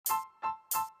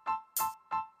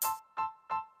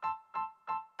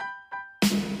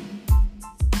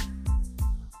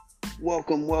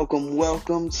Welcome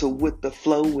to With the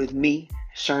Flow with me,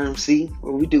 Sherm C,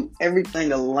 where we do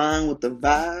everything aligned with the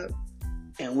vibe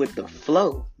and with the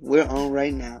flow we're on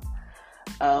right now.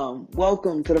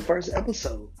 Welcome to the first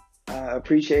episode. I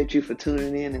appreciate you for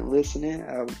tuning in and listening.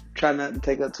 I try not to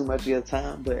take up too much of your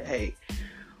time, but hey,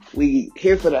 we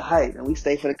here for the hype and we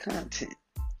stay for the content.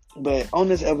 But on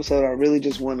this episode, I really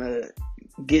just want to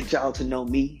get y'all to know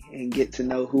me and get to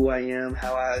know who I am,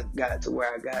 how I got to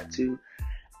where I got to.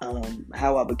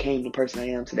 How I became the person I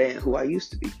am today and who I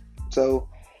used to be. So,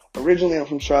 originally I'm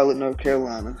from Charlotte, North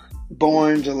Carolina.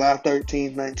 Born July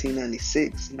 13th,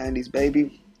 1996, 90s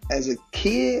baby. As a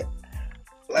kid,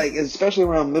 especially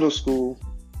around middle school,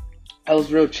 I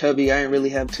was real chubby. I didn't really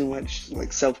have too much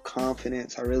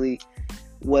self-confidence. I really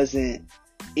wasn't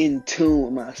in tune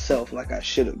with myself like I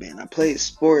should have been. I played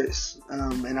sports,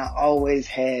 and I always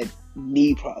had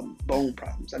knee problems, bone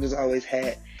problems. I just always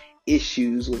had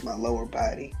issues with my lower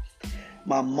body.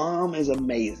 My mom is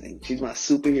amazing. She's my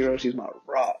superhero. She's my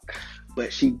rock.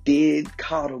 But she did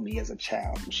coddle me as a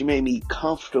child. She made me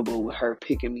comfortable with her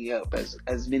picking me up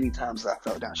as many times as I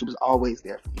fell down. She was always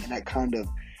there for me. And that kind of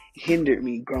hindered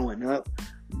me growing up.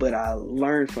 But I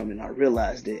learned from it and I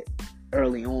realized it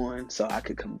early on so I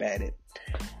could combat it.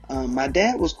 My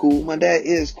dad was cool. My dad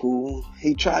is cool.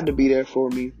 He tried to be there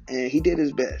for me and he did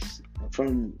his best.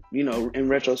 From, in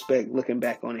retrospect, looking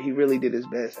back on it, he really did his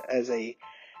best as a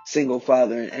single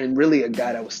father and really a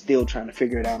guy that was still trying to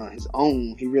figure it out on his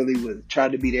own. He really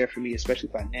tried to be there for me, especially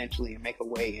financially, and make a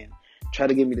way and try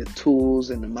to give me the tools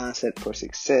and the mindset for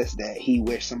success that he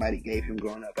wished somebody gave him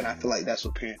growing up. And I feel like that's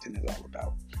what parenting is all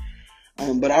about.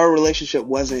 But our relationship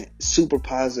wasn't super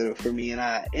positive for me, and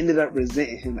I ended up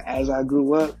resenting him as I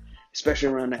grew up, especially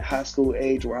around that high school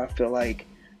age where I feel like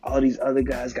all these other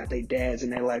guys got their dads in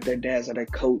their life. Their dads are their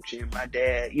coach. And my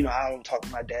dad, I don't talk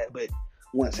to my dad but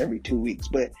once every 2 weeks.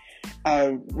 But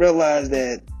I realized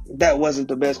that wasn't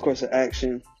the best course of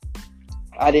action.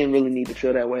 I didn't really need to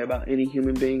feel that way about any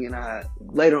human being. And I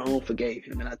later on forgave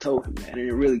him. And I told him that. And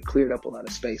it really cleared up a lot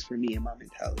of space for me and my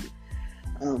mentality.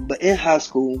 But in high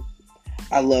school,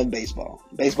 I loved baseball.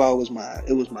 Baseball was my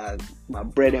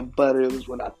bread and butter. It was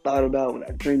what I thought about, what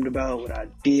I dreamed about, what I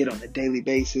did on a daily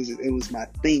basis. It was my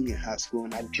thing in high school,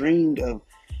 and I dreamed of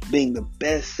being the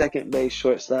best second base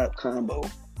shortstop combo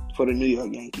for the New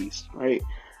York Yankees. Right?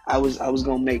 I was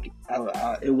gonna make it.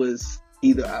 It was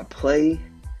either I play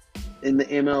in the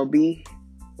MLB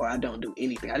or I don't do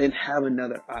anything. I didn't have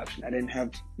another option. I didn't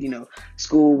have,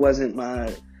 school wasn't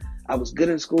I was good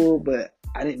in school, but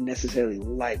I didn't necessarily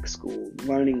like school.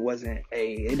 Learning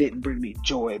it didn't bring me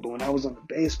joy. But when I was on the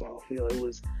baseball field,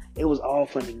 it was all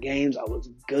fun and games. I was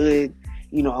good.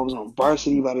 I was on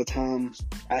varsity by the time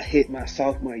I hit my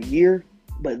sophomore year.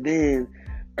 But then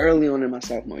early on in my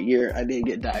sophomore year, I did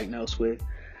get diagnosed with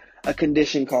a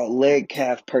condition called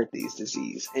Legg-Calvé-Perthes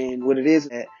disease. And what it is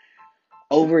that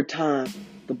over time,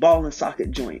 the ball and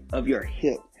socket joint of your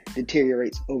hip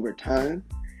deteriorates over time.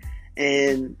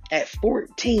 And at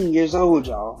 14 years old,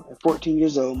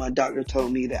 my doctor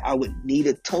told me that I would need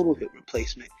a total hip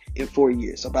replacement in 4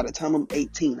 years. So by the time I'm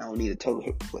 18, I will need a total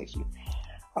hip replacement.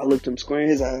 I looked him square in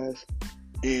his eyes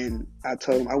and I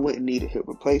told him I wouldn't need a hip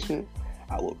replacement.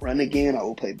 I will run again. I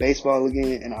will play baseball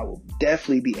again. And I will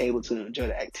definitely be able to enjoy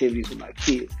the activities with my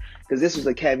kids. Because this was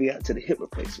a caveat to the hip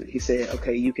replacement. He said,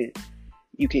 okay, you can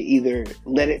either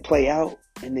let it play out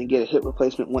and then get a hip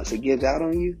replacement once it gives out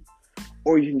on you,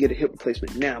 or you can get a hip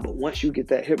replacement now. But once you get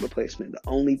that hip replacement, the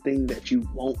only thing that you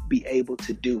won't be able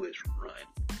to do is run.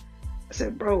 I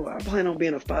said, bro, I plan on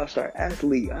being a 5-star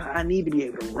athlete. I need to be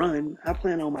able to run. I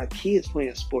plan on my kids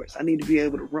playing sports. I need to be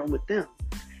able to run with them.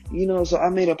 So I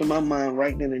made up in my mind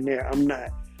right then and there, I'm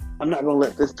not going to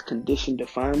let this condition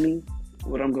define me.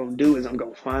 What I'm going to do is I'm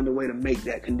going to find a way to make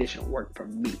that condition work for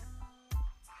me.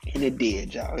 And it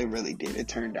did, y'all. It really did. It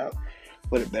turned out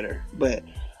for the better. But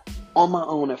on my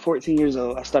own, at 14 years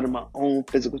old, I started my own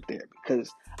physical therapy because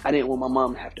I didn't want my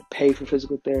mom to have to pay for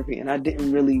physical therapy. And I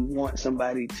didn't really want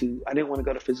I didn't want to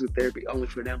go to physical therapy only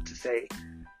for them to say,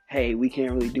 hey, we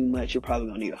can't really do much. You're probably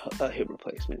going to need a hip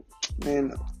replacement.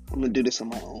 Man, I'm going to do this on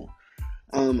my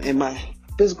own. In my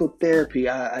physical therapy,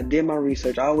 I did my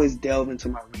research. I always delve into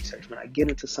my research. When I get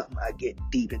into something, I get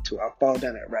deep into it. I fall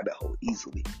down that rabbit hole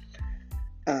easily.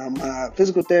 My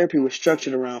physical therapy was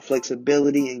structured around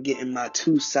flexibility and getting my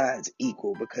two sides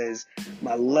equal because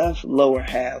my left lower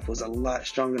half was a lot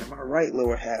stronger than my right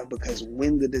lower half because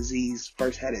when the disease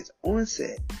first had its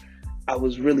onset, I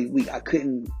was really weak. I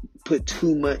couldn't put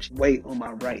too much weight on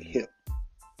my right hip.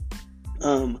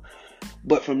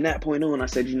 But from that point on, I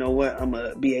said, you know what? I'm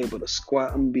going to be able to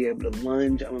squat. I'm going to be able to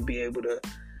lunge. I'm going to be able to,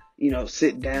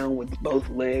 sit down with both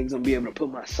legs and be able to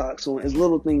put my socks on. It's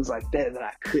little things like that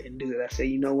I couldn't do, that I say,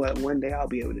 you know what, one day I'll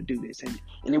be able to do this. And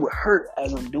it would hurt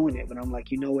as I'm doing it, but I'm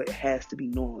like, you know what, it has to be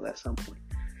normal at some point.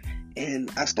 And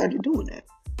I started doing that.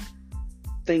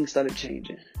 Things started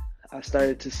changing. I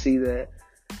started to see that,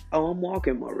 I'm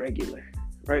walking more regular,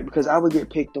 right? Because I would get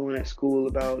picked on at school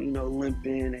about,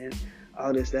 limping and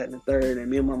all this, that, and the third. And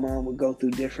me and my mom would go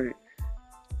through different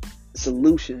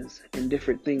solutions and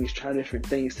different things, try different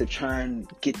things to try and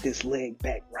get this leg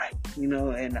back right,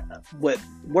 and what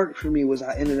worked for me was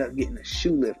I ended up getting a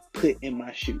shoe lift put in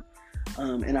my shoe,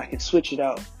 and I can switch it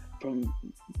out from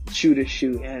shoe to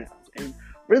shoe, and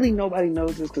really nobody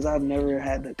knows this because I've never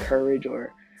had the courage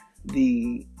or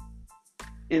the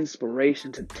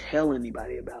inspiration to tell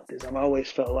anybody about this. I've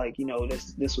always felt like,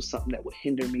 this was something that would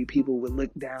hinder me. People would look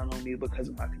down on me because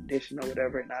of my condition or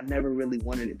whatever, and I never really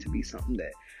wanted it to be something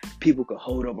that people could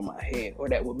hold over my head or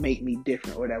that would make me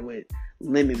different or that would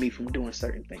limit me from doing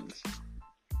certain things.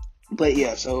 But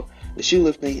yeah, so the shoe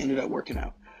lift thing ended up working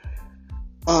out.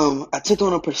 I took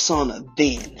on a persona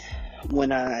then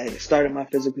when I started my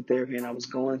physical therapy and I was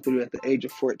going through at the age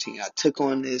of 14. I took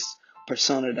on this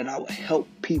persona that I would help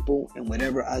people in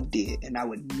whatever I did, and I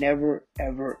would never,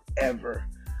 ever, ever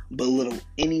belittle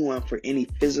anyone for any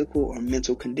physical or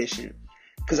mental condition,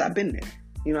 because I've been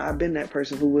there. I've been that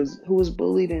person who was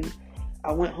bullied, and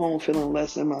I went home feeling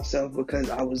less than myself because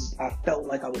I felt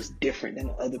like I was different than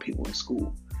the other people in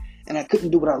school, and I couldn't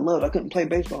do what I loved. I couldn't play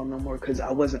baseball no more because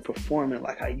I wasn't performing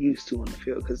like I used to on the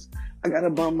field because I got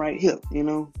a bum right hip,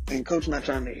 and coach not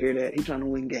trying to hear that. He's trying to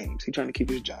win games. He's trying to keep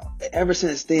his job. Ever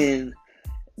since then,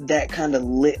 that kind of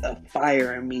lit a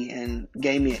fire in me and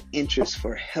gave me an interest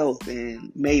for health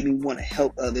and made me want to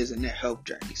help others in their health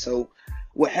journey. So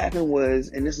what happened was,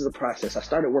 and this is a process, I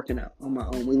started working out on my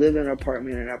own. We lived in an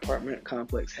apartment, and our apartment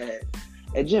complex had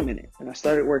a gym in it. And I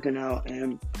started working out,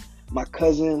 and my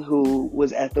cousin, who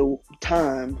was at the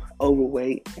time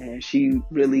overweight, and she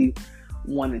really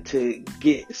wanted to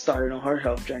get started on her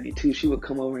health journey too, she would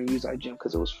come over and use our gym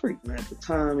because it was free. And at the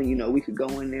time, we could go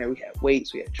in there, we had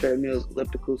weights, we had treadmills,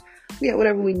 ellipticals, we had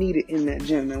whatever we needed in that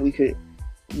gym, and we could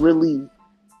really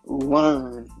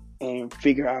learn and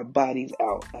figure our bodies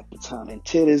out at the time. And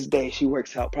to this day, she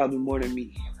works out probably more than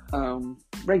me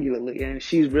regularly, and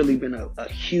she's really been a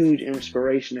huge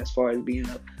inspiration as far as being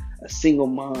a single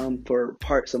mom for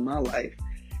parts of my life,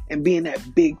 and being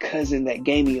that big cousin that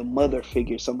gave me a mother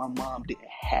figure so my mom didn't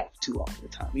have to all the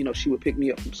time. She would pick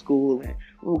me up from school and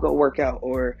we would go work out,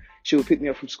 or she would pick me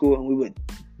up from school and we would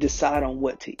decide on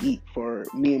what to eat for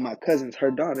me and my cousins,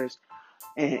 her daughters,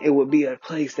 and it would be a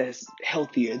place that's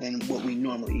healthier than what we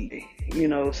normally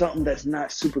eat. Something that's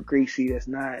not super greasy, that's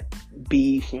not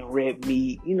beef and red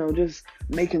meat, just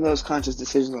making those conscious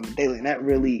decisions on the daily. And that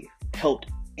really helped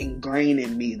ingrain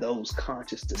in me those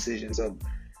conscious decisions of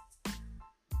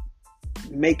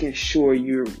making sure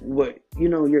you're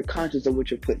conscious of what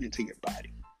you're putting into your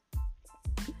body.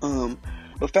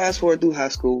 But fast forward through high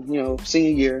school,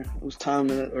 senior year, it was time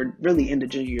to, or really into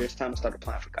junior year, it's time to start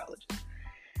applying for college.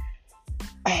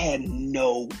 I had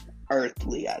no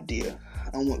earthly idea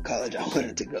on what college I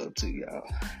wanted to go to, y'all.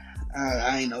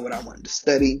 I didn't know what I wanted to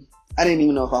study. I didn't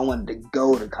even know if I wanted to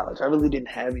go to college. I really didn't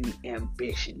have any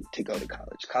ambition to go to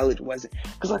college. College wasn't,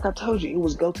 because like I told you, it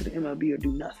was go to the MLB or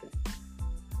do nothing.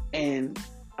 And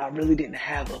I really didn't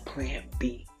have a plan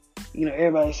B.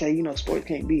 Everybody say, sports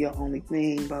can't be your only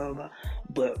thing, blah, blah, blah.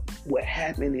 But what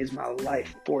happened is my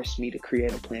life forced me to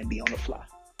create a plan B on the fly.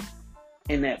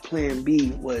 And that plan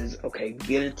B was, okay,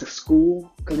 get into school.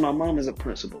 Because my mom is a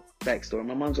principal. Backstory,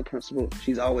 my mom's a principal.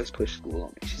 She's always pushed school on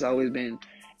me. She's always been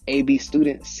A/B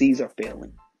student, C's are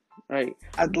failing. Right?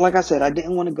 Like I said, I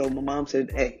didn't want to go. My mom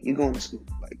said, hey, you're going to school.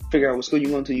 Like, figure out what school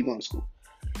you're going to, you're going to school.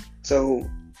 So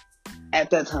at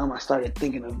that time, I started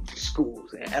thinking of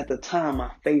schools. And at the time,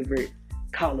 my favorite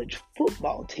college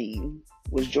football team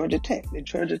was Georgia Tech. The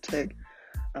Georgia Tech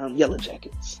Yellow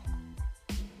Jackets.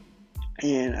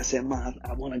 And I said, Mom,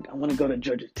 I want to go to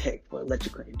Georgia Tech for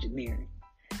electrical engineering.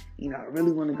 I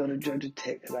really want to go to Georgia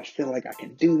Tech because I feel like I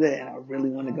can do that, and I really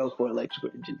want to go for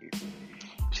electrical engineering.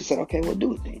 She said, okay, well,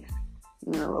 do it then.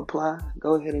 Apply,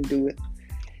 go ahead and do it,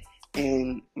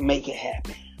 and make it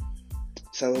happen.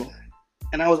 So,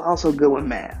 and I was also good with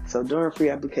math. So during free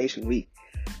application week,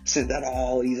 sent out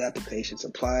all these applications,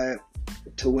 applied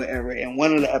to whatever. And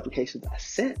one of the applications I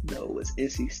sent, though, was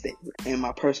NC State. And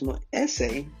my personal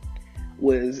essay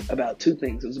was about two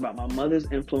things. It was about my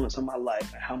mother's influence on my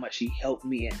life and how much she helped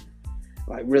me and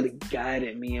really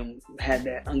guided me and had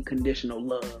that unconditional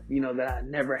love, that I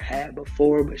never had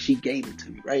before, but she gave it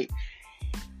to me, right?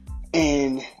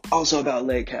 and also about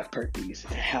leg calf-perthes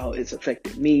and how it's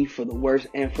affected me for the worse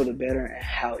and for the better, and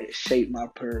how it shaped my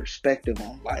perspective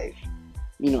on life.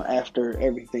 After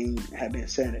everything had been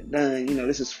said and done,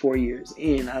 this is 4 years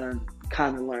in. I done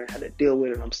kind of learned how to deal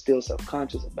with it. I'm still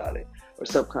self-conscious about it or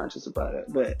subconscious about it,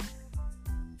 but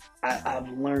I've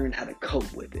learned how to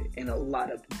cope with it in a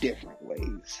lot of different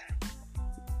ways.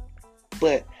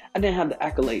 But I didn't have the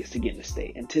accolades to get in the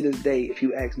state. And to this day, if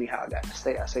you ask me how I got in the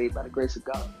state, I say by the grace of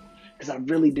God. Because I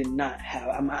really did not have,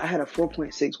 I had a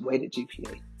 4.6 weighted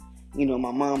GPA.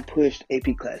 My mom pushed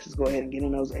AP classes. Go ahead and get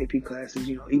in those AP classes.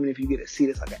 Even if you get a C,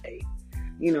 that's like an A.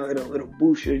 It'll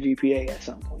boost your GPA at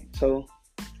some point. So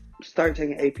start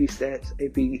taking AP stats,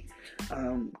 AP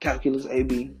calculus,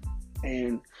 AB,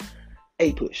 and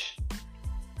A push.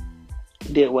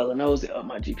 Did well in those to up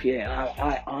my GPA. And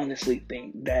I honestly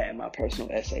think that in my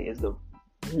personal essay is the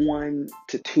 1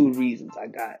 to 2 reasons I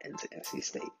got into NC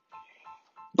State.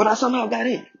 But I somehow got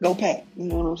in. Go Pack. You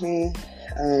know what I'm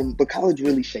saying? But college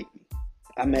really shaped me.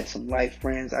 I met some life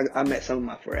friends. I met some of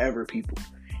my forever people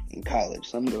in college.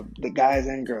 Some of the guys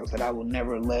and girls that I will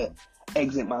never let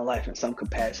exit my life in some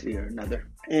capacity or another.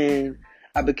 And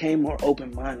I became more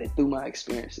open-minded through my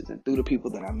experiences and through the people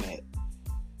that I met.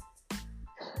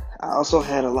 I also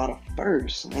had a lot of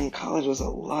firsts. Man, college was a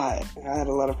lot. I had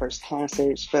a lot of first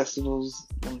concerts, festivals,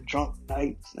 them drunk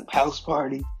nights, them house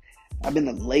parties. I've been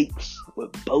to lakes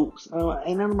with boats.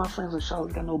 Ain't none of my friends in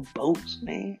Charlotte got no boats,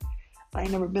 man. I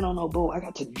ain't never been on no boat. I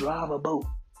got to drive a boat.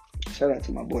 Shout out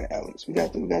to my boy Alex. We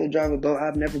got to drive a boat.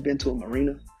 I've never been to a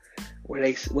marina where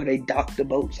they dock the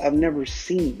boats. I've never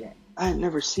seen that. I had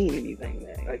never seen anything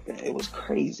like that. It was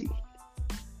crazy.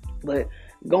 But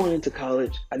going into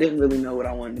college, I didn't really know what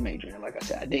I wanted to major in. Like I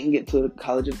said, I didn't get to the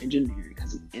College of Engineering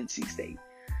because of NC State.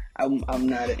 I'm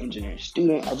not an engineering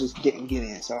student. I just didn't get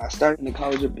in. So I started in the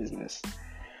College of Business.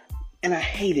 And I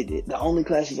hated it. The only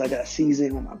classes I got C's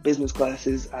in were my business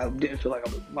classes. I didn't feel like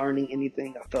I was learning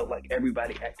anything. I felt like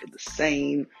everybody acted the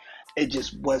same. It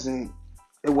just wasn't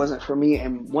for me.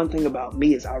 And one thing about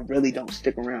me is I really don't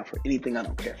stick around for anything I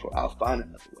don't care for. I'll find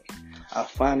another way. I'll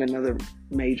find another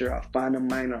major. I'll find a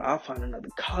minor. I'll find another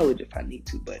college if I need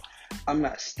to. But I'm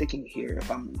not sticking here if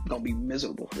I'm going to be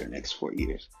miserable for the next 4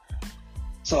 years.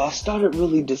 So I started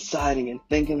really deciding and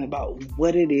thinking about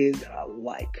what it is that I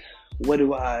like. What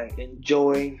do I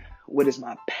enjoy? What is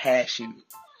my passion?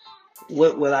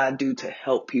 What will I do to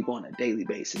help people on a daily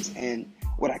basis? And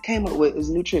what I came up with is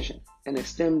nutrition. And it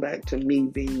stemmed back to me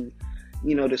being,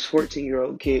 this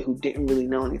 14-year-old kid who didn't really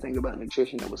know anything about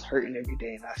nutrition, that was hurting every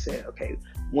day. And I said, okay,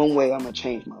 one way I'm going to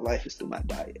change my life is through my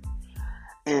diet.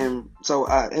 And so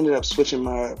I ended up switching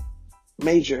my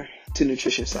major to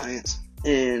nutrition science.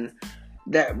 And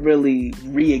that really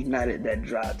reignited that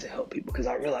drive to help people, because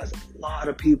I realized a lot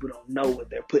of people don't know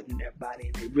what they're putting in their body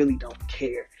and they really don't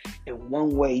care. And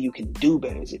one way you can do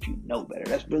better is if you know better.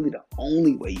 That's really the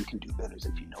only way you can do better is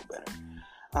if you know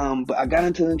better. But I got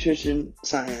into nutrition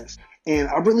science and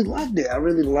I really loved it. I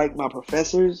really liked my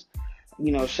professors.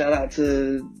 Shout out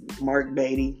to Mark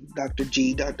Beatty, Dr.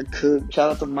 G, Dr. Cook.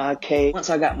 Shout out to Ma K. Once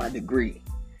I got my degree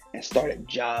and started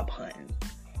job hunting,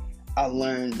 I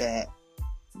learned that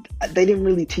they didn't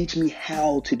really teach me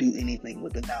how to do anything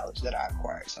with the knowledge that I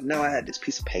acquired. So now I had this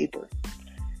piece of paper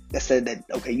that said that,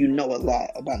 okay, you know a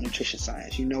lot about nutrition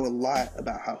science. You know a lot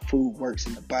about how food works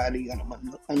in the body on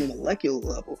a molecular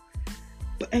level.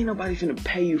 But ain't nobody finna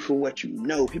pay you for what you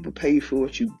know. People pay you for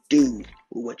what you do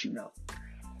with what you know.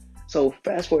 So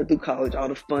fast forward through college, all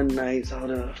the fun nights, all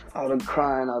the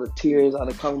crying, all the tears, all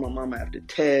the calling my mama after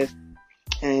tests,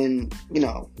 and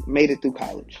made it through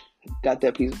college. Got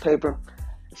that piece of paper.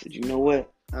 I said, you know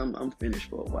what? I'm finished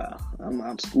for a while.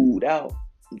 I'm schooled out.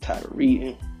 I'm tired of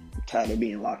reading. I'm tired of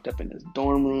being locked up in this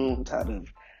dorm room. I'm tired of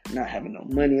not having no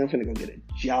money. I'm finna go get a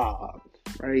job,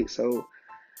 right? So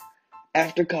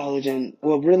after college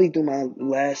really through my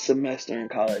last semester in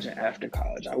college and after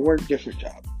college, I worked different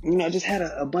jobs. I just had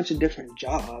a bunch of different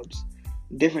jobs,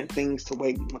 different things to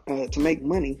make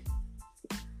money.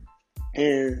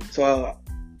 And so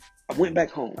I went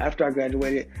back home after I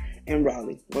graduated in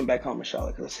Raleigh. Went back home in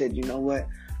Charlotte because I said, you know what?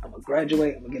 I'm going to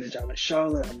graduate. I'm going to get a job in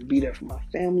Charlotte. I'm going to be there for my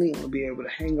family. I'm going to be able to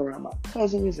hang around my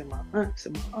cousins and my aunts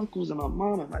and my uncles and my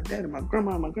mom and my dad and my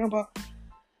grandma and my grandpa.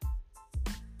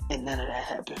 And none of that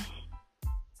happened.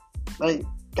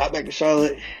 Got back to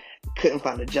Charlotte. Couldn't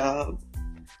find a job.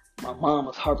 My mom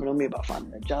was harping on me about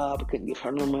finding a job. I couldn't give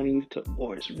her no money to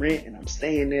mortgage rent. And I'm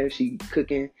staying there. She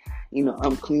cooking.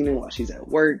 I'm cleaning while she's at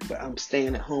work. But I'm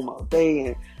staying at home all day.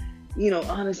 And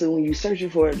honestly, when you're searching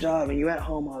for a job and you're at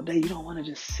home all day, you don't want to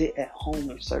just sit at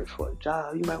home and search for a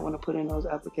job. You might want to put in those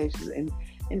applications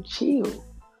and chill.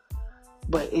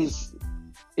 But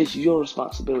it's your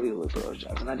responsibility to look for those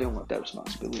jobs, and I didn't want that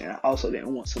responsibility, and I also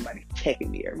didn't want somebody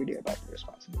checking me every day about the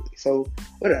responsibility. So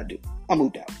what did I do? I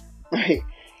moved out. Right?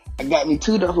 I got me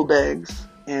 2 duffel bags,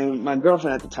 and my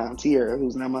girlfriend at the time, Tiara,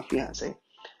 who's now my fiance,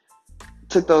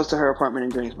 took those to her apartment in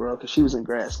Greensboro because she was in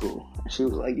grad school, and she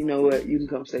was like, you know what, you can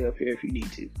come stay up here if you need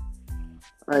to.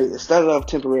 Right? It started off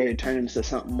temporary, turned into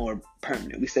something more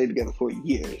permanent. We stayed together for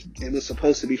years. It was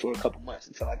supposed to be for a couple months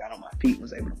until I got on my feet and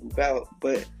was able to move out,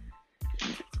 but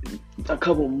a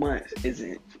couple months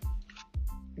isn't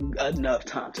enough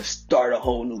time to start a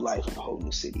whole new life in a whole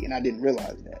new city, and I didn't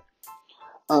realize that.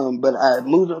 But I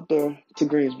moved up there to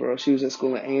Greensboro. She was at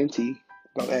school at A&T.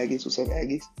 Go Aggies, what's up,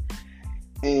 Aggies?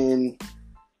 And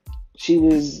she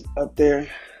was up there,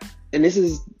 and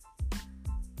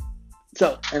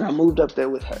and I moved up there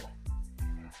with her.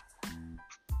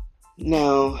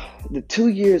 Now, the 2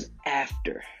 years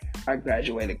after I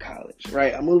graduated college,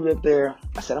 right? I moved up there.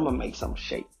 I said, I'm going to make something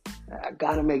shake. I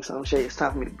got to make something shake. It's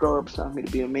time for me to grow up. It's time for me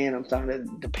to be a man. I'm tired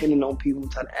of depending on people. I'm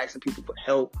tired of asking people for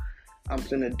help. I'm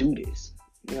finna do this.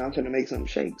 I'm finna make something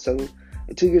shake. So,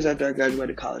 the 2 years after I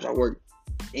graduated college, I worked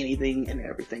anything and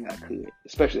everything I could,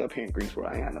 especially up here in Greensboro.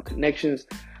 I ain't got no connections.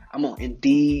 I'm on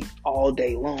Indeed all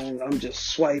day long. I'm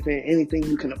just swiping anything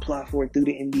you can apply for through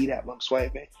the Indeed app. I'm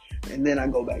swiping. And then I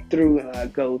go back through and I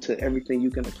go to everything you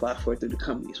can apply for through the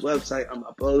company's website. I'm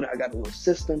uploading. I got a little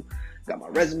system. Got my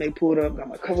resume pulled up. Got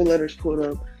my cover letters pulled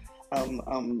up.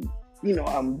 I'm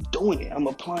doing it. I'm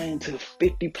applying to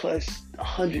 50 plus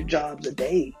 100 jobs a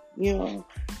day,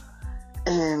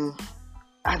 And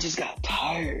I just got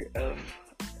tired of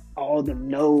all the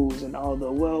no's and all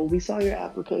the, well, we saw your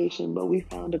application, but we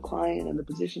found a client and the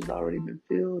position's already been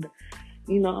filled.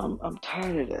 I'm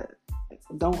tired of that.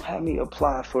 Don't have me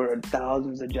apply for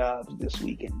thousands of jobs this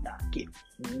week and not get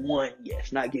one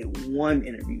yes, not get one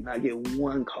interview, not get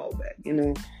one call back.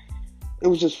 It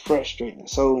was just frustrating.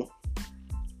 So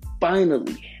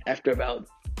finally, after about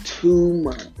 2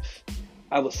 months,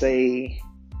 I would say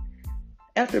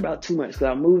after about 2 months,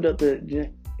 because I moved up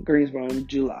to Greensboro in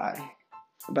July,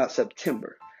 about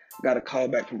September, got a call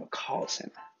back from a call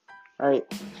center. Right?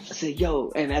 I said,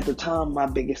 yo, and at the time, my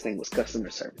biggest thing was customer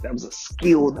service. That was a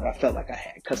skill that I felt like I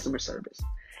had, customer service.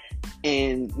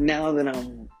 And now that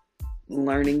I'm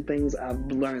learning things, I've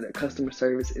learned that customer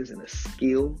service isn't a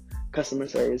skill. Customer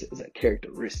service is a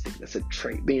characteristic. That's a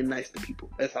trait. Being nice to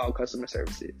people. That's all customer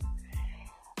service is.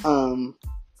 And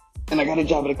I got a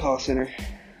job at a call center.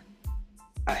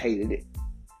 I hated it.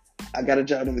 I got a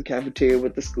job in the cafeteria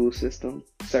with the school system,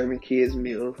 serving kids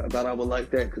meals. I thought I would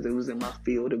like that because it was in my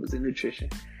field. It was in nutrition.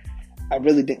 I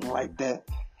really didn't like that.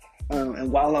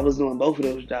 And while I was doing both of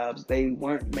those jobs, they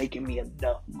weren't making me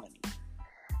enough money.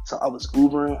 So I was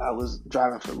Ubering. I was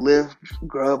driving for Lyft,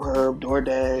 Grubhub,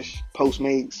 DoorDash,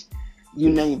 Postmates, you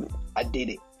name it. I did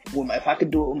it. If I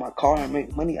could do it with my car and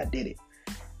make money, I did it.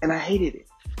 And I hated it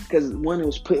because, one, it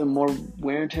was putting more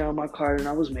wear and tear on my car than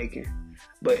I was making.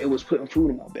 But it was putting food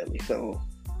in my belly. So,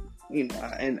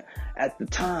 and at the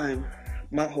time,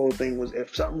 my whole thing was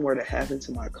if something were to happen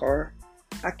to my car,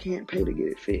 I can't pay to get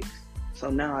it fixed.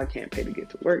 So now I can't pay to get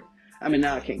to work.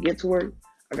 Now I can't get to work.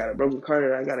 I got a broken car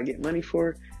that I got to get money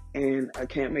for, and I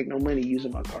can't make no money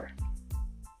using my car.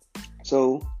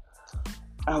 So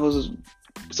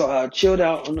I chilled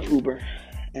out on the Uber,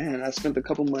 and I spent a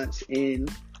couple months in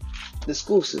the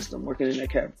school system working in the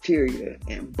cafeteria,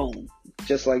 and boom.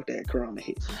 Just like that, Corona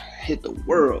hit the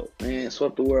world, man.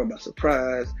 Swept the world by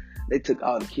surprise. They took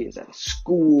all the kids out of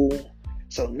school.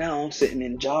 So now I'm sitting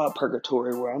in job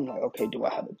purgatory where I'm like, okay, do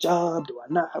I have a job? Do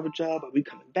I not have a job? Are we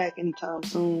coming back anytime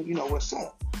soon? What's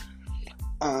up?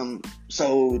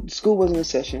 So school wasn't in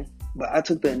session, but I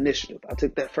took the initiative. I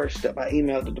took that first step. I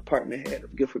emailed the department head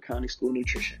of Guilford County School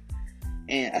Nutrition.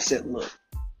 And I said, look,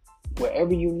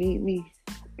 wherever you need me,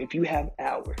 if you have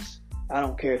hours, I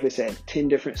don't care if it's at 10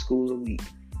 different schools a week.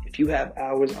 If you have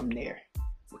hours, I'm there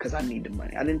because I need the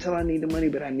money. I didn't tell her I need the money,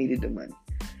 but I needed the money.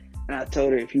 And I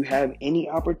told her, if you have any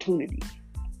opportunity,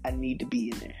 I need to be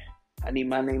in there. I need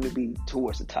my name to be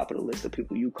towards the top of the list of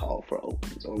people you call for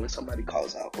opens or when somebody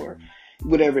calls out or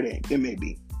whatever it may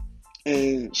be.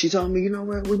 And she told me, you know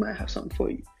what, we might have something for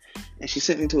you. And she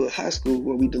sent me to a high school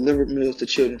where we delivered meals to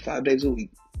children 5 days a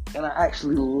week. And I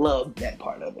actually loved that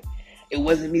part of it. It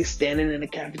wasn't me standing in the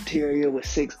cafeteria with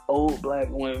 6 old black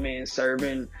women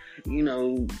serving,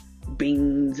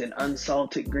 beans and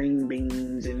unsalted green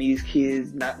beans and these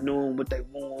kids not knowing what they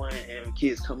want and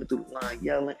kids coming through the line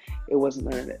yelling. It wasn't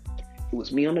none of that. It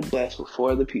was me on the bus with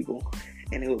 4 other people,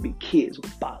 and it would be kids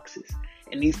with boxes.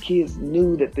 And these kids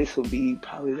knew that this would be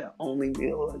probably their only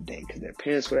meal of the day because their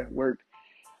parents were at work.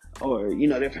 Or,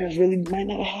 their parents really might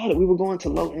not have had it. We were going to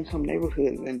low income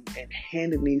neighborhoods and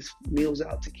handing these meals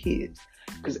out to kids.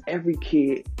 Because every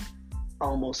kid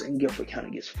almost in Guilford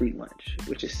County gets free lunch,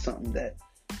 which is something that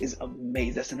is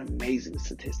amazing. That's an amazing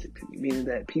statistic to me, meaning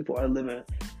that people are living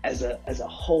as a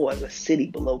whole, as a city,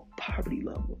 below poverty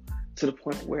level, to the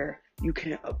point where you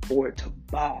can't afford to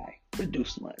buy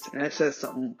reduced lunch. And that says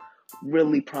something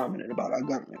really prominent about our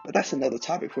government. But that's another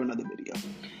topic for another video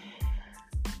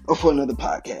or for another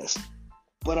podcast.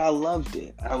 But I loved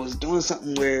it. I was doing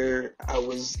something where I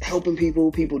was helping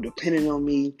people depending on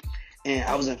me, and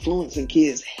I was influencing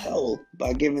kids' health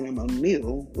by giving them a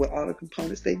meal with all the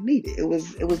components they needed. It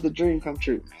was the dream come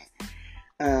true,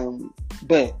 man.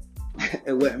 But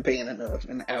it wasn't paying enough,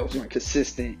 and the hours weren't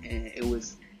consistent, and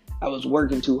I was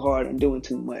working too hard and doing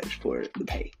too much for the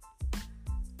pay.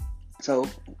 So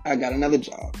I got another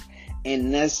job,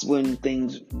 and that's when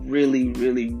things really,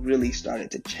 really, really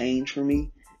started to change for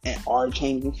me, and are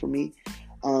changing for me.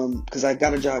 Because I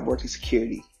got a job working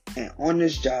security, and on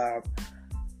this job,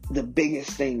 the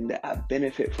biggest thing that I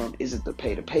benefit from isn't the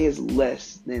pay. The pay is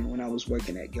less than when I was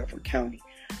working at Guilford County,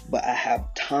 but I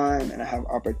have time and I have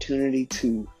opportunity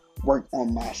to work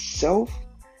on myself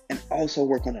and also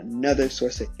work on another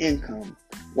source of income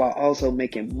while also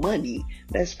making money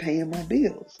that's paying my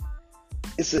bills.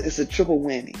 It's a triple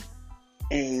whammy.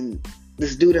 And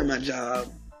this dude at my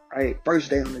job, right, first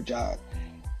day on the job,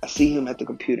 I see him at the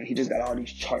computer. He just got all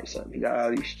these charts up. He got all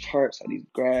these charts, all these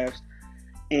graphs.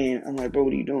 And I'm like, bro,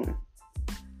 what are you doing?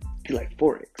 He's like,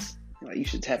 Forex. Like, you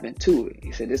should tap into it.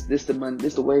 He said, this the money,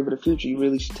 this the wave of the future. You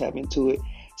really should tap into it,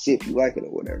 see if you like it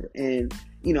or whatever. And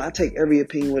I take every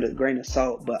opinion with a grain of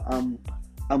salt, but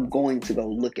I'm going to go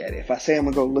look at it. If I say I'm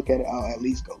gonna go look at it, I'll at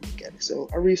least go look at it. So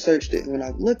I researched it, and when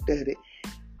I looked at it,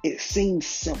 it seemed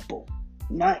simple.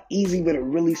 Not easy, but it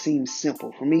really seems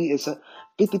simple. For me, it's a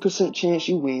 50% chance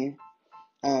you win.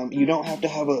 You don't have to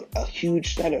have a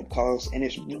huge startup cost, and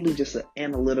it's really just an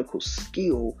analytical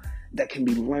skill that can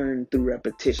be learned through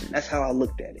repetition. That's how I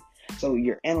looked at it. So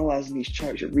you're analyzing these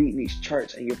charts, you're reading these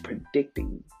charts, and you're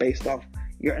predicting based off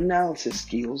your analysis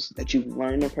skills that you've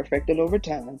learned and perfected over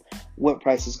time what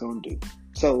price is going to do.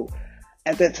 So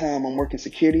at that time, I'm working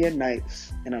security at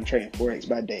nights, and I'm trading Forex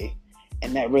by day.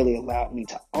 And that really allowed me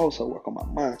to also work on my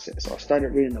mindset. So I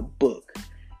started reading a book.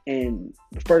 And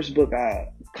the first book I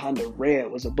kind of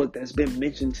read was a book that's been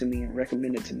mentioned to me and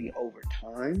recommended to me over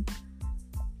time.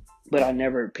 But I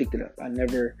never picked it up. I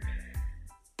never,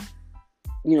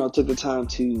 took the time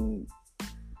to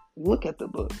look at the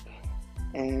book.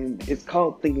 And it's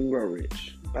called Think and Grow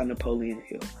Rich by Napoleon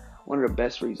Hill. One of the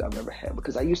best reads I've ever had,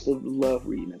 because I used to love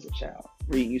reading as a child.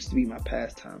 Reading used to be my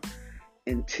pastime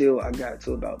until I got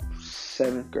to about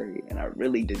 7th grade. And I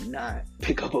really did not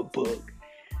pick up a book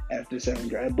after 7th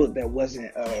grade, a book that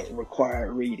wasn't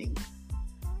required reading.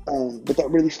 But that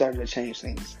really started to change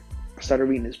things. I started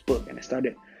reading this book, and I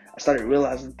started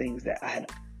realizing things that I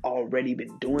had already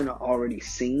been doing or already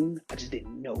seen. I just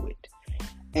didn't know it.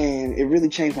 And it really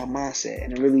changed my mindset.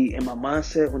 And in my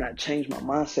mindset, when I changed my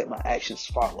mindset, my actions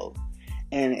followed.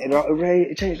 And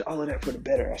it changed all of that for the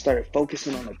better. I started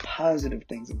focusing on the positive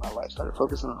things in my life. Started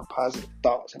focusing on the positive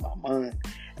thoughts in my mind.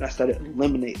 And I started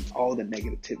eliminating all the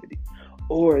negativity.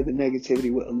 Or the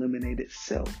negativity would eliminate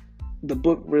itself. The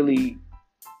book really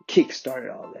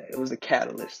kick-started all that. It was a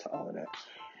catalyst to all of that.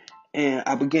 And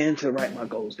I began to write my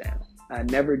goals down. I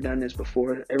had never done this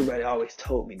before. Everybody always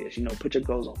told me this, put your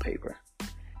goals on paper.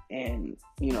 And,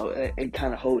 it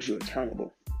kind of holds you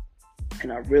accountable.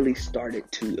 And I really started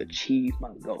to achieve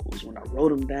my goals when I wrote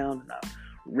them down and I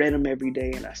read them every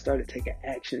day, and I started taking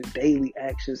actions, daily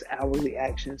actions, hourly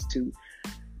actions to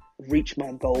reach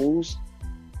my goals.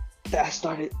 That I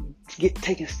started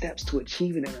taking steps to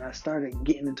achieving them, and I started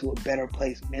getting into a better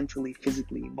place mentally,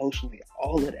 physically, emotionally,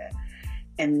 all of that.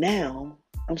 And now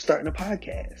I'm starting a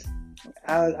podcast.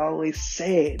 I always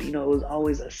said, it was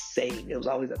always a saying, it was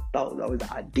always a thought, it was always an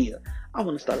idea. I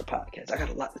want to start a podcast. I got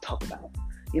a lot to talk about.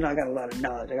 I got a lot of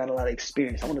knowledge. I got a lot of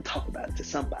experience. I want to talk about it to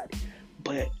somebody.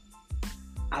 But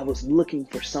I was looking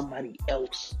for somebody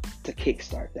else to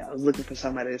kickstart that. I was looking for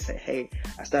somebody to say, hey,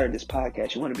 I started this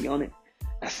podcast. You want to be on it?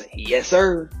 I said, yes,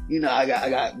 sir. I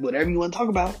got whatever you want to talk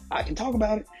about. I can talk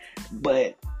about it.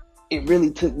 But it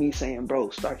really took me saying, bro,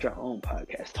 start your own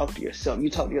podcast. Talk to yourself. You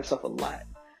talk to yourself a lot.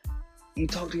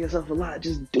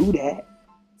 Just do that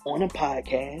on a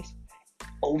podcast.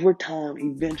 Over time,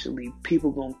 eventually,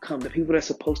 people gonna come. The people that's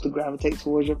supposed to gravitate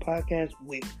towards your podcast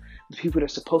will. The people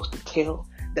that's supposed to tell,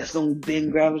 that's gonna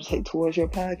then gravitate towards your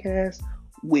podcast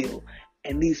will.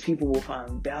 And these people will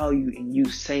find value in you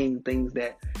saying things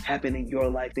that happen in your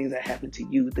life, things that happen to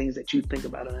you, things that you think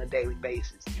about on a daily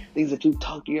basis, things that you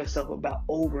talk to yourself about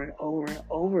over and over and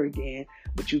over again,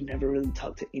 but you've never really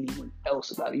talked to anyone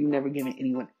else about it. You've never given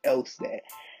anyone else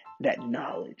that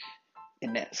knowledge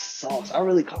and that sauce. I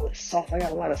really call it sauce. I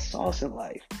got a lot of sauce in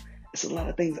life. It's a lot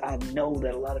of things I know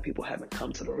that a lot of people haven't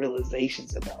come to the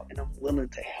realizations about, and I'm willing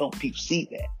to help people see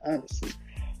that, honestly.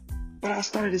 But I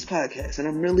started this podcast, and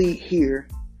I'm really here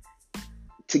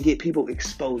to get people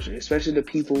exposure, especially the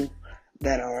people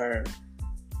that are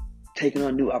taking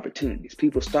on new opportunities,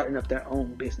 people starting up their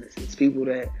own businesses, people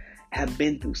that have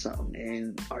been through something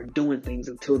and are doing things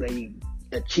until they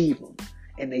achieve them,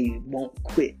 and they won't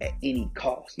quit at any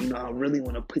cost. I really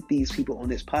want to put these people on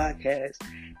this podcast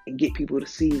and get people to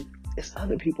see it's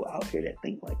other people out here that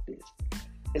think like this.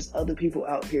 It's other people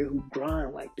out here who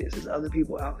grind like this. It's other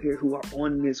people out here who are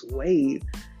on this wave.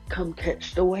 Come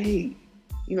catch the wave.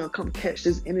 Come catch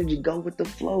this energy. Go with the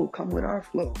flow. Come with our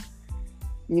flow.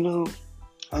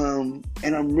 And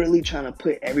I'm really trying to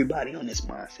put everybody on this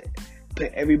mindset.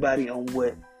 Put everybody on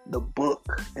what the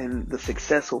book and the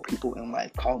successful people in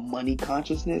life call money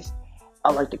consciousness.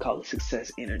 I like to call it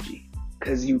success energy,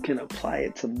 because you can apply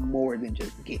it to more than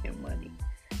just getting money.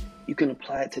 You can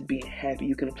apply it to being happy.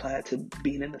 You can apply it to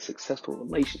being in a successful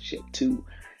relationship, to,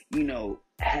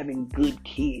 having good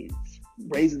kids,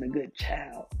 raising a good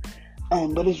child.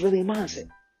 But it's really a mindset.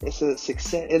 It's a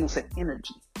success, and it's an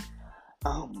energy.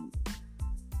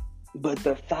 But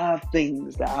the 5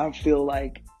 things that I feel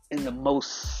like in the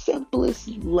most simplest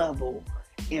level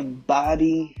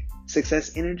embody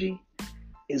success energy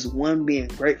is 1, being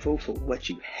grateful for what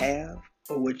you have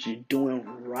or what you're doing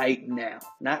right now.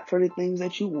 Not for the things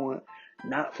that you want,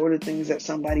 not for the things that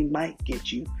somebody might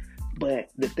get you, but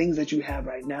the things that you have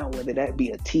right now, whether that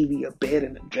be a TV, a bed,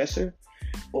 and a dresser,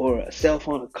 or a cell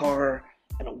phone, a car,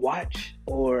 and a watch,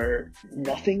 or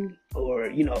nothing, or,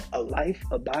 a life,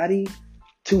 a body,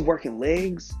 2 working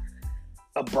legs,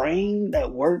 a brain that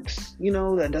works,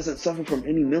 that doesn't suffer from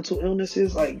any mental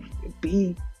illnesses. Like,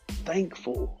 be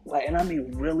thankful, and I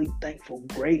mean really thankful,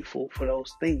 grateful for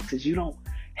those things, because you don't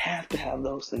have to have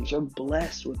those things. You're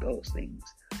blessed with those things,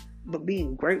 but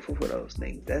being grateful for those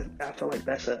things, I feel like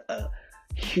that's a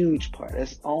huge part.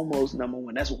 That's almost number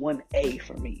 1. That's 1A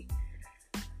for me.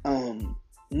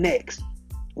 Next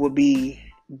would be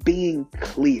being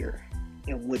clear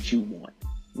in what you want,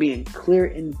 being clear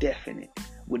and definite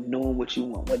with knowing what you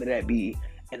want, whether that be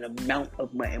an amount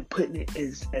of money, and putting it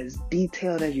as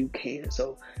detailed as you can.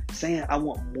 So saying I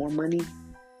want more money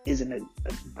isn't a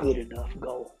good enough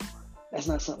goal. That's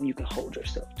not something you can hold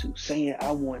yourself to. Saying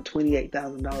I want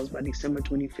 $28,000 by December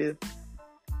 25th,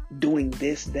 doing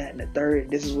this, that, and the third,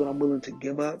 this is what I'm willing to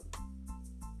give up,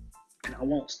 and I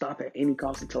won't stop at any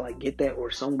cost until I get that,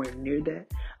 or somewhere near that.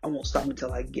 I won't stop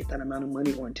until I get that amount of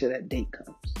money, or until that date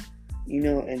comes.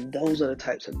 And those are the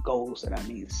types of goals that I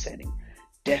mean setting.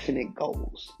 Definite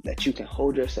goals that you can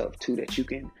hold yourself to, that you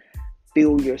can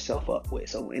fill yourself up with.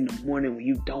 So in the morning when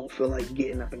you don't feel like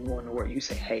getting up and going to work, you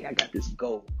say, hey, I got this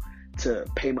goal to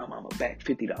pay my mama back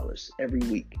 $50 every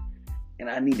week, and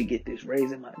I need to get this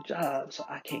raise in my job, so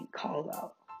I can't call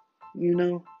out,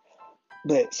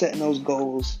 But setting those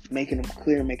goals, making them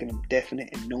clear, making them definite,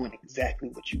 and knowing exactly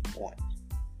what you want.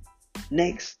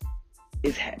 Next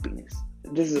is happiness.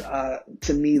 This is,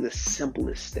 to me, the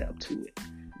simplest step to it.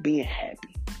 Being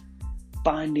happy.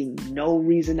 Finding no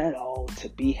reason at all to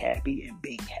be happy, and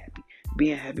being happy.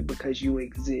 Being happy because you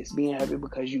exist. Being happy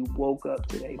because you woke up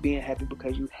today. Being happy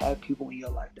because you have people in your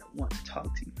life that want to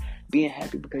talk to you. Being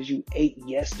happy because you ate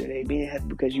yesterday. Being happy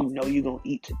because you know you're going to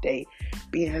eat today.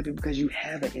 Being happy because you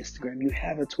have an Instagram, you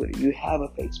have a Twitter, you have a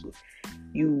Facebook.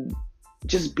 You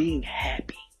just being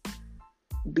happy.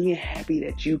 Being happy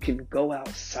that you can go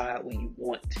outside when you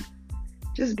want to.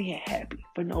 Just being happy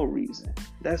for no reason.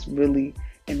 That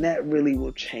really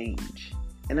will change.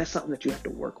 And that's something that you have to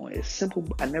work on. It's simple.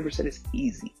 I never said it's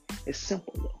easy. It's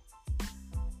simple though.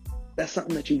 That's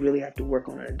something that you really have to work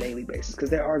on a daily basis, because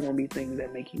there are going to be things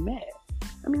that make you mad.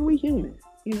 I mean, we're human.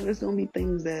 There's going to be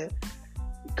things that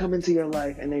come into your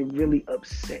life and they really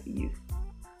upset you.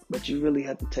 But you really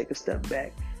have to take a step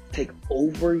back, take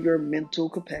over your mental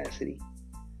capacity,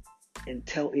 and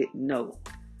tell it, no,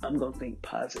 I'm going to think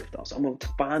positive thoughts. I'm going to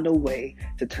find a way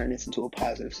to turn this into a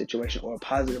positive situation, or a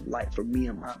positive light for me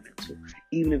and my mental,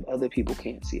 even if other people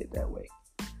can't see it that way.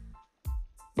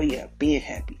 But yeah, being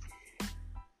happy.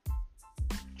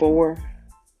 4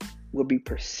 would be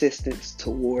persistence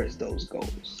towards those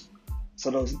goals. So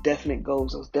those definite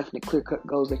goals, those definite clear-cut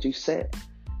goals that you set,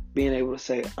 being able to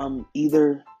say, I'm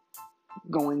either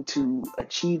going to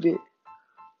achieve it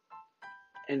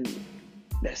and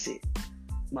That's it.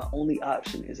 My only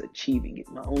option is achieving it.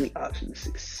 My only option is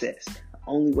success. The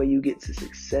only way you get to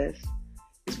success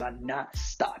is by not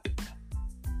stopping.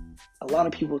 A lot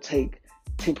of people take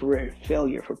temporary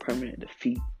failure for permanent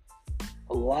defeat.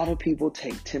 A lot of people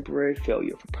take temporary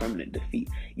failure for permanent defeat.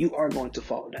 You are going to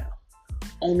fall down.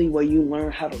 Only way you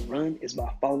learn how to run is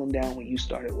by falling down when you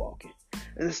started walking.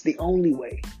 And that's the only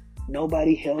way.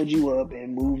 Nobody held you up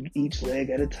and moved each leg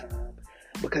at a time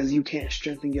because you can't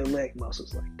strengthen your leg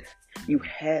muscles like that. You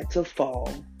had to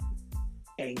fall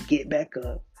and get back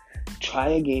up, try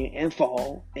again and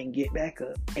fall and get back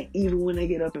up. And even when they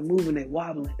get up and moving, they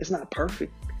wobbling. It's not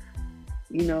perfect.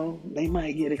 You know, they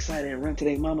might get excited and run to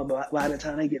their mama, but by the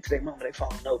time they get to their mama, they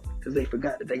falling over because they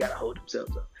forgot that they got to hold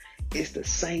themselves up. It's the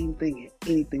same thing in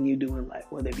anything you do in life,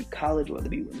 whether it be college, whether it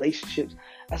be relationships.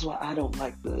 That's why I don't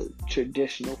like the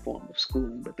traditional form of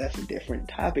schooling, but that's a different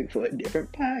topic for a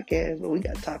different podcast. But we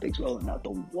got topics rolling out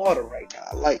the water right now.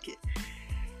 I like it.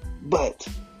 But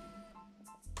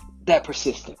that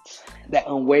persistence, that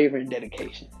unwavering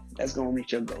dedication, that's going to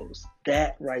reach your goals.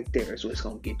 That right there is what's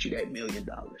going to get you that $1 million.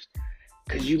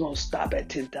 Because you're going to stop at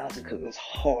 10,000 because it's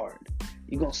hard.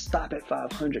 You're going to stop at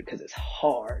 500 because it's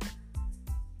hard.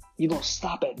 You're going to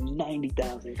stop at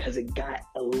 90,000 because it got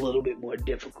a little bit more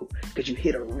difficult because you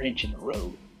hit a wrench in the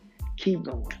road. Keep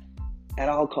going. At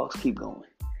all costs, keep going.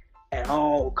 At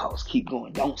all costs, keep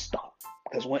going. Don't stop.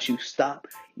 Because once you stop,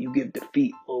 you give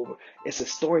defeat over. It's a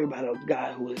story about a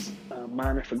guy who was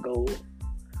mining for gold.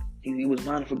 He was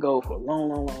mining for gold for a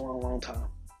long time.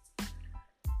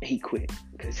 And he quit.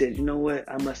 Because he said, you know what?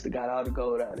 I must have got all the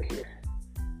gold out of here.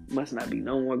 Must not be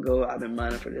no more gold. I've been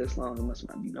mining for this long. There must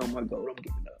not be no more gold. I'm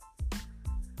giving up.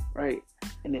 Right?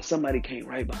 And then somebody came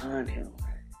right behind him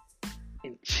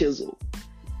and chiseled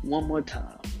one more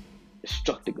time and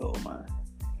struck the gold mine.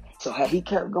 So how he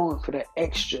kept going for that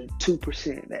extra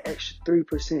 2%, that extra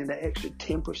 3%, that extra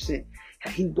 10%,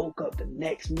 how he woke up the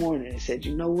next morning and said,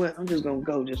 you know what? I'm just going to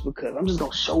go just because. I'm just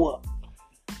going to show up.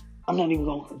 I'm not even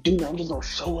going to do nothing. I'm just going to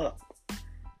show up.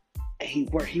 And he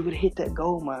would hit that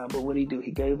gold mine, but what did he do?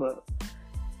 He gave up.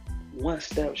 One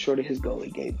step short of his goal,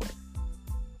 he gave up.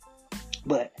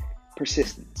 But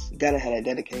persistence. You got to have that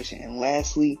dedication. And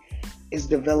lastly, is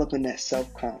developing that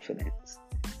self-confidence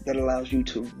that allows you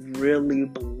to really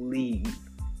believe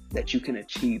that you can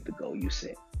achieve the goal you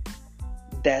set.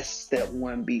 That's step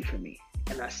 1B for me.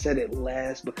 And I said it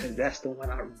last because that's the one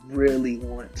I really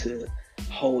want to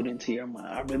hold into your mind.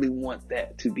 I really want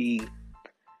that to be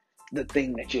the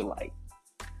thing that you like.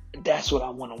 That's what I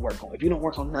want to work on. If you don't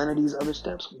work on none of these other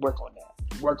steps, work on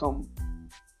that. Work on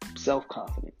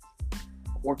self-confidence.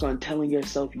 Work on telling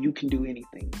yourself you can do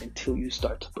anything until you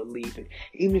start to believe it.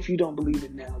 Even if you don't believe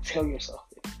it now, tell yourself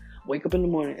it. Wake up in the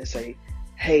morning and say,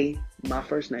 hey, my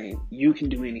first name, you can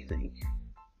do anything.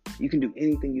 You can do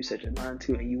anything you set your mind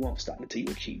to, and you won't stop until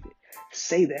you achieve it.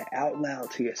 Say that out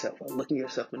loud to yourself or look at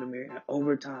yourself in the mirror. And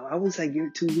over time, I would say give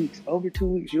it 2 weeks. Over 2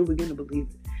 weeks, you'll begin to believe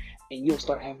it. And you'll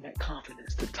start having that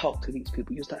confidence to talk to these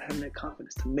people. You'll start having that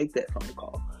confidence to make that phone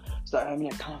call. Start having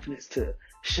that confidence to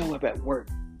show up at work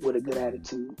with a good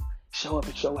attitude. Show up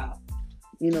and show out.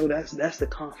 You know, that's the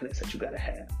confidence that you got to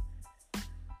have.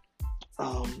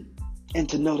 And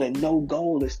to know that no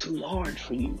goal is too large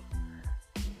for you.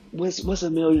 What's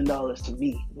 $1 million to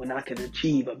me when I can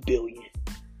achieve $1 billion?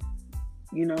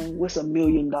 You know, what's $1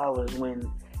 million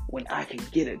when I can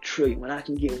get $1 trillion, when I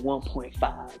can get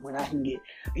 1.5, when I can get,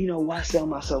 you know, why sell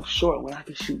myself short when I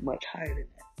can shoot much higher than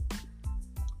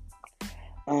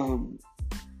that?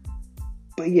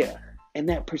 But yeah, and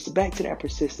that back to that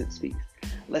persistence piece.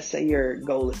 Let's say your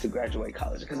goal is to graduate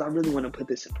college, because I really want to put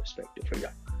this in perspective for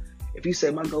y'all. If you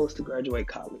say my goal is to graduate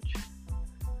college,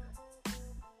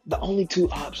 the only 2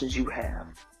 options you have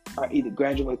are either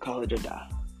graduate college or die.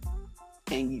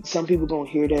 And some people gonna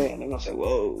hear that and they're gonna say,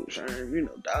 whoa, Sherm, you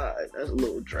know, die, that's a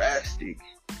little drastic.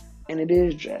 And it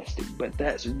is drastic, but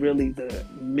that's really the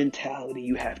mentality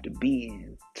you have to be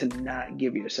in to not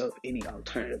give yourself any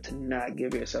alternative, to not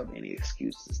give yourself any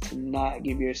excuses, to not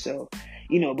give yourself,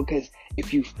 you know, because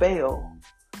if you fail,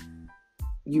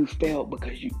 you failed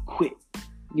because you quit.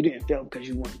 You didn't fail because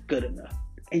you weren't good enough.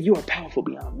 And you are powerful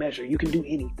beyond measure. You can do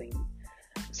anything.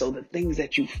 So the things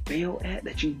that you fail at,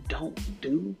 that you don't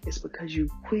do, is because you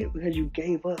quit, because you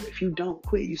gave up. If you don't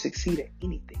quit, you succeed at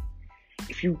anything.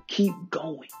 If you keep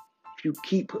going, if you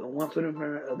keep putting one foot in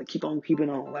front of the other, keep on keeping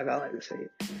on, like I like to say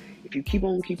it. If you keep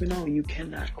on keeping on, you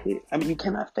cannot quit. I mean, you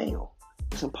cannot fail.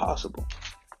 It's impossible.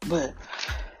 But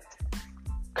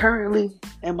currently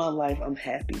in my life, I'm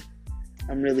happy.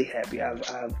 I'm really happy.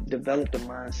 I've developed a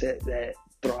mindset that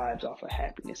thrives off of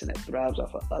happiness, and it thrives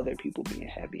off of other people being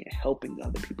happy and helping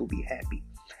other people be happy.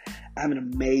 I have an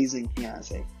amazing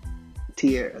fiance,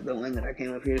 Tierra, the one that I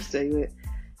came up here to stay with.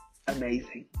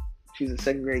 Amazing. She's a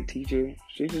second grade teacher.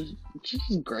 She's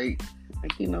just great.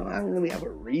 Like, I don't really have a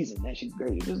reason that she's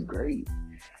great. She's just great.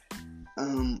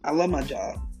 I love my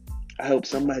job. I help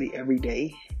somebody every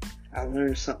day. I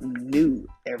learn something new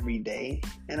every day,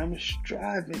 and I'm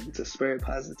striving to spread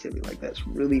positivity. Like, that's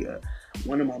really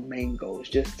one of my main goals,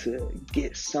 just to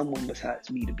get someone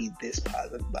besides me to be this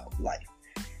positive about life.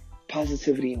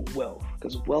 Positivity and wealth,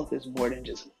 because wealth is more than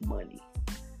just money.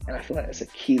 And I feel like that's a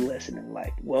key lesson in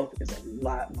life. Wealth is a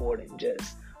lot more than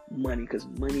just money, because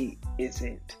money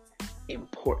isn't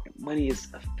important. Money is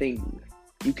a thing.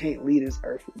 You can't leave this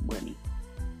earth with money.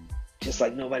 Just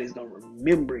like nobody's going to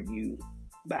remember you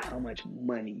by how much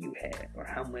money you had, or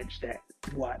how much that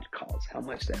watch costs, how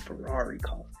much that Ferrari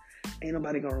costs. Ain't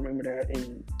nobody going to remember that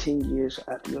in 10 years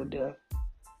after your death.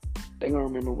 They're going to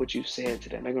remember what you said to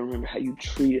them. They're going to remember how you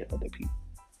treated other people.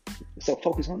 So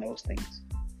focus on those things.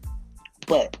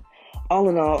 But all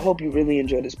in all, I hope you really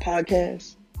enjoyed this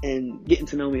podcast and getting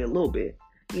to know me a little bit.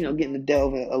 Getting to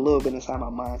delve a little bit inside my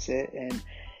mindset and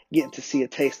getting to see a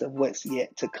taste of what's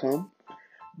yet to come.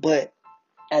 But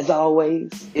as always,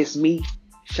 it's me,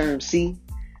 Sherm C,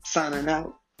 signing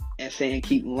out and saying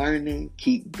keep learning,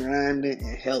 keep grinding,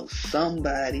 and help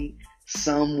somebody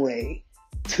some way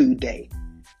today.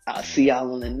 I'll see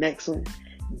y'all on the next one.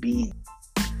 Be